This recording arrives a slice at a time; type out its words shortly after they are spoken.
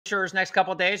temperatures next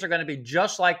couple of days are going to be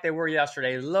just like they were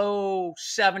yesterday, low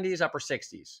 70s, upper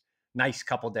 60s. Nice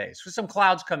couple of days with some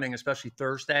clouds coming, especially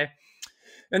Thursday.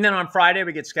 And then on Friday,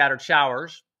 we get scattered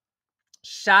showers.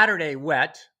 Saturday,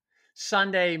 wet.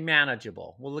 Sunday,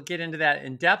 manageable. We'll get into that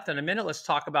in depth in a minute. Let's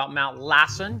talk about Mount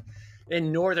Lassen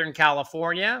in Northern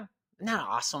California. Isn't that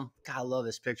awesome? God, I love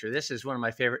this picture. This is one of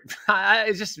my favorite.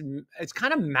 It's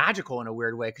kind of magical in a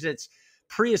weird way because it's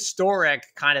prehistoric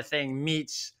kind of thing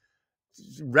meets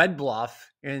Red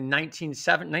Bluff in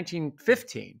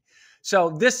 1915. So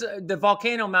the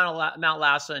volcano Mount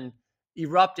Lassen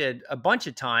erupted a bunch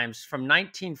of times from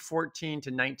 1914 to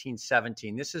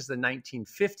 1917. This is the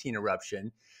 1915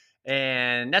 eruption.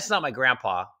 And that's not my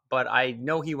grandpa, but I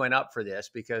know he went up for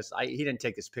this because he didn't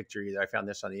take this picture either. I found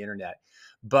this on the internet.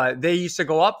 But they used to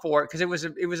go up for it because it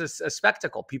was a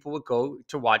spectacle. People would go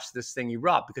to watch this thing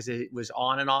erupt because it was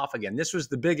on and off again. This was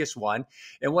the biggest one.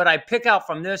 And what I pick out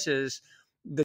from this is